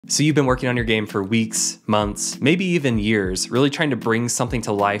So you've been working on your game for weeks, months, maybe even years, really trying to bring something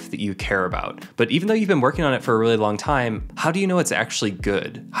to life that you care about. But even though you've been working on it for a really long time, how do you know it's actually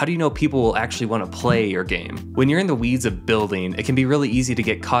good? How do you know people will actually want to play your game? When you're in the weeds of building, it can be really easy to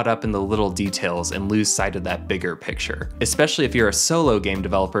get caught up in the little details and lose sight of that bigger picture. Especially if you're a solo game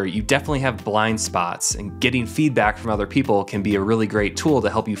developer, you definitely have blind spots, and getting feedback from other people can be a really great tool to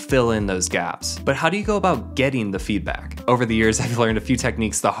help you fill in those gaps. But how do you go about getting the feedback? Over the years, I've learned a few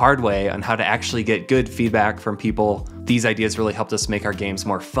techniques the hard way on how to actually get good feedback from people. These ideas really helped us make our games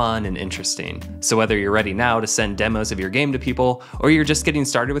more fun and interesting. So whether you're ready now to send demos of your game to people, or you're just getting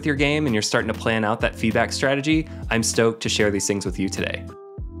started with your game and you're starting to plan out that feedback strategy, I'm stoked to share these things with you today.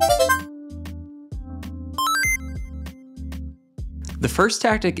 The first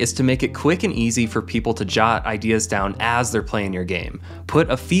tactic is to make it quick and easy for people to jot ideas down as they're playing your game. Put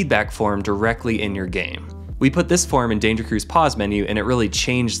a feedback form directly in your game. We put this form in Danger Crew's pause menu, and it really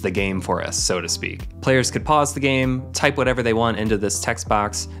changed the game for us, so to speak. Players could pause the game, type whatever they want into this text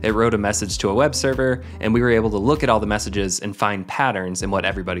box, it wrote a message to a web server, and we were able to look at all the messages and find patterns in what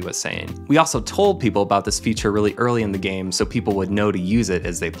everybody was saying. We also told people about this feature really early in the game so people would know to use it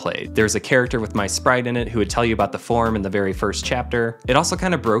as they played. There's a character with my sprite in it who would tell you about the form in the very first chapter. It also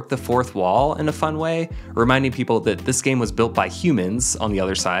kind of broke the fourth wall in a fun way, reminding people that this game was built by humans on the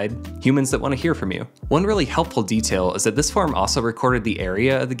other side, humans that want to hear from you. One really helpful detail is that this form also recorded the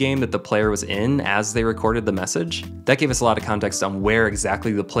area of the game that the player was in as they recorded the message. That gave us a lot of context on where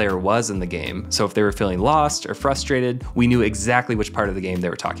exactly the player was in the game, so if they were feeling lost or frustrated, we knew exactly which part of the game they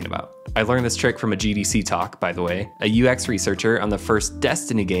were talking about. I learned this trick from a GDC talk, by the way. A UX researcher on the first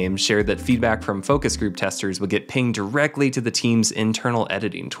Destiny game shared that feedback from focus group testers would get pinged directly to the team's internal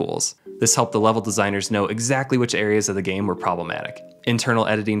editing tools. This helped the level designers know exactly which areas of the game were problematic. Internal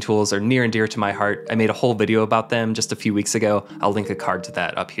editing tools are near and dear to my heart. I made a whole video about them just a few weeks ago. I'll link a card to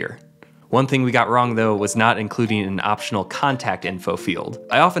that up here. One thing we got wrong though was not including an optional contact info field.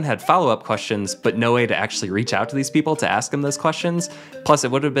 I often had follow-up questions, but no way to actually reach out to these people to ask them those questions. Plus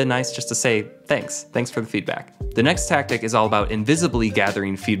it would have been nice just to say, thanks for the feedback. The next tactic is all about invisibly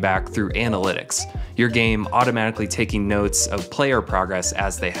gathering feedback through analytics. Your game automatically taking notes of player progress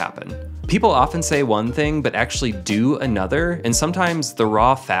as they happen. People often say one thing, but actually do another, and sometimes the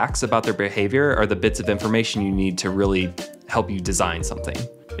raw facts about their behavior are the bits of information you need to really help you design something.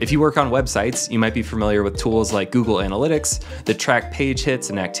 If you work on websites, you might be familiar with tools like Google Analytics that track page hits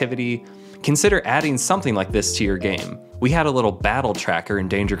and activity. Consider adding something like this to your game. We had a little battle tracker in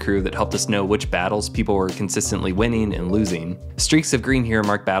Danger Crew that helped us know which battles people were consistently winning and losing. Streaks of green here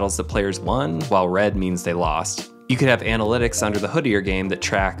mark battles that players won, while red means they lost. You could have analytics under the hood of your game that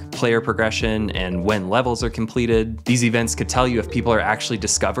track player progression and when levels are completed. These events could tell you if people are actually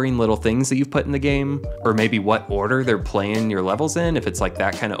discovering little things that you've put in the game, or maybe what order they're playing your levels in if it's like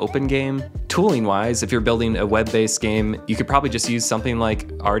that kind of open game. Tooling wise, if you're building a web-based game, you could probably just use something like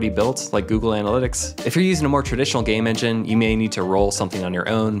already built, like Google Analytics. If you're using a more traditional game engine, you may need to roll something on your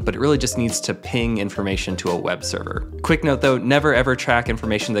own, but it really just needs to ping information to a web server. Quick note though, never ever track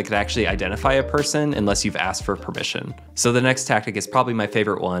information that could actually identify a person unless you've asked for permission. So the next tactic is probably my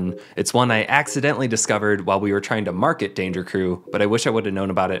favorite one. It's one I accidentally discovered while we were trying to market Danger Crew, but I wish I would have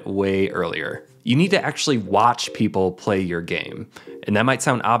known about it way earlier. You need to actually watch people play your game. And that might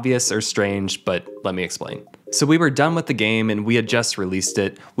sound obvious or strange, but let me explain. So we were done with the game and we had just released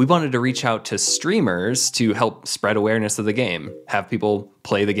it. We wanted to reach out to streamers to help spread awareness of the game, have people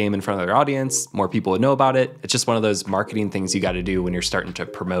play the game in front of their audience, more people would know about it. It's just one of those marketing things you got to do when you're starting to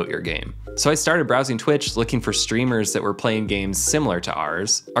promote your game. So I started browsing Twitch looking for streamers that were playing games similar to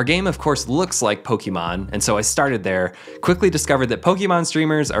ours. Our game of course looks like Pokemon, and so I started there, quickly discovered that Pokemon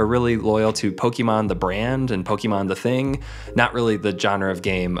streamers are really loyal to Pokemon the brand and Pokemon the thing, not really the genre of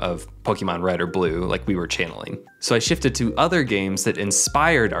game of Pokemon Red or Blue like we were channeling. So I shifted to other games that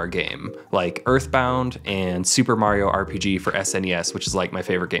inspired our game, like Earthbound and Super Mario RPG for SNES, which is like my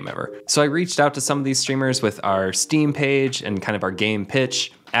favorite game ever. So I reached out to some of these streamers with our Steam page and kind of our game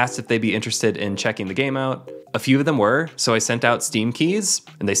pitch, asked if they'd be interested in checking the game out. A few of them were, so I sent out Steam keys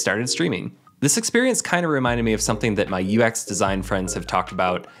and they started streaming. This experience kind of reminded me of something that my UX design friends have talked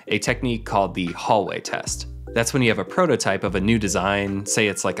about, a technique called the hallway test. That's when you have a prototype of a new design, say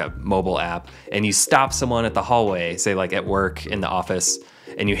it's like a mobile app, and you stop someone at the hallway, say like at work, in the office,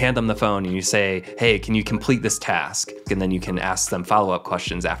 and you hand them the phone and you say, hey, can you complete this task? And then you can ask them follow-up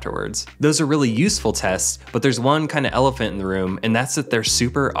questions afterwards. Those are really useful tests, but there's one kind of elephant in the room, and that's that they're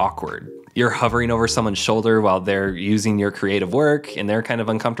super awkward. You're hovering over someone's shoulder while they're using your creative work, and they're kind of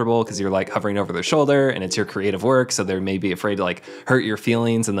uncomfortable because you're like hovering over their shoulder and it's your creative work, so they're maybe afraid to like hurt your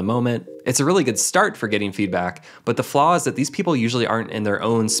feelings in the moment. It's a really good start for getting feedback, but the flaw is that these people usually aren't in their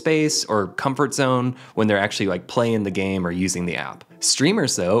own space or comfort zone when they're actually like playing the game or using the app.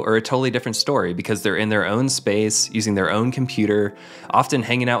 Streamers, though, are a totally different story because they're in their own space, using their own computer, often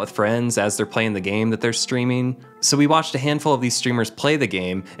hanging out with friends as they're playing the game that they're streaming. So we watched a handful of these streamers play the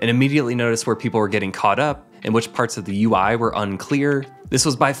game and immediately noticed where people were getting caught up and which parts of the UI were unclear. This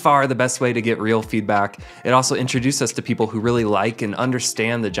was by far the best way to get real feedback. It also introduced us to people who really like and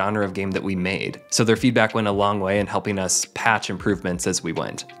understand the genre of game that we made. So their feedback went a long way in helping us patch improvements as we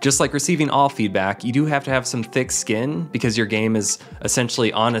went. Just like receiving all feedback, you do have to have some thick skin because your game is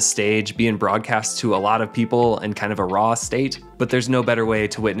essentially on a stage being broadcast to a lot of people in kind of a raw state, but there's no better way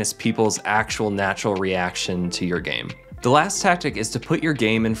to witness people's actual natural reaction to your game. The last tactic is to put your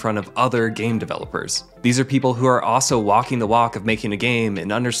game in front of other game developers. These are people who are also walking the walk of making a game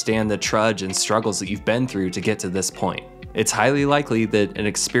and understand the trudge and struggles that you've been through to get to this point. It's highly likely that an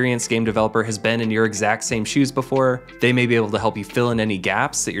experienced game developer has been in your exact same shoes before. They may be able to help you fill in any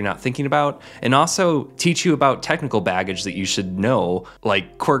gaps that you're not thinking about, and also teach you about technical baggage that you should know,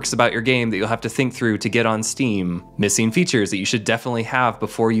 like quirks about your game that you'll have to think through to get on Steam, missing features that you should definitely have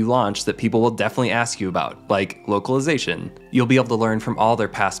before you launch that people will definitely ask you about, like localization. You'll be able to learn from all their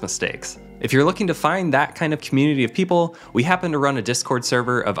past mistakes. If you're looking to find that kind of community of people, we happen to run a Discord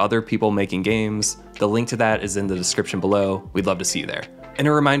server of other people making games. The link to that is in the description below. We'd love to see you there. And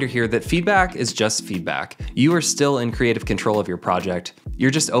a reminder here that feedback is just feedback. You are still in creative control of your project.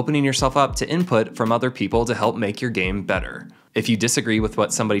 You're just opening yourself up to input from other people to help make your game better. If you disagree with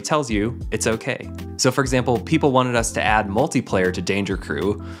what somebody tells you, it's okay. So for example, people wanted us to add multiplayer to Danger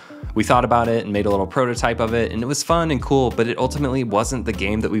Crew. We thought about it and made a little prototype of it, and it was fun and cool, but it ultimately wasn't the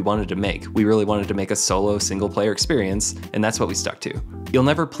game that we wanted to make. We really wanted to make a solo single-player experience, and that's what we stuck to. You'll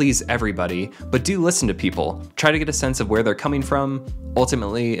never please everybody, but do listen to people. Try to get a sense of where they're coming from.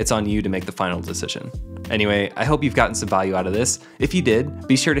 Ultimately, it's on you to make the final decision. Anyway, I hope you've gotten some value out of this. If you did,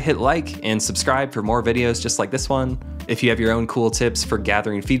 be sure to hit like and subscribe for more videos just like this one. If you have your own cool tips for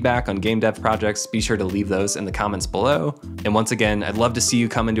gathering feedback on game dev projects, be sure to leave those in the comments below. And once again, I'd love to see you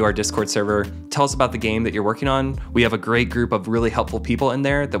come into our Discord server. Tell us about the game that you're working on. We have a great group of really helpful people in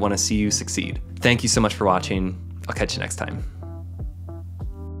there that want to see you succeed. Thank you so much for watching. I'll catch you next time.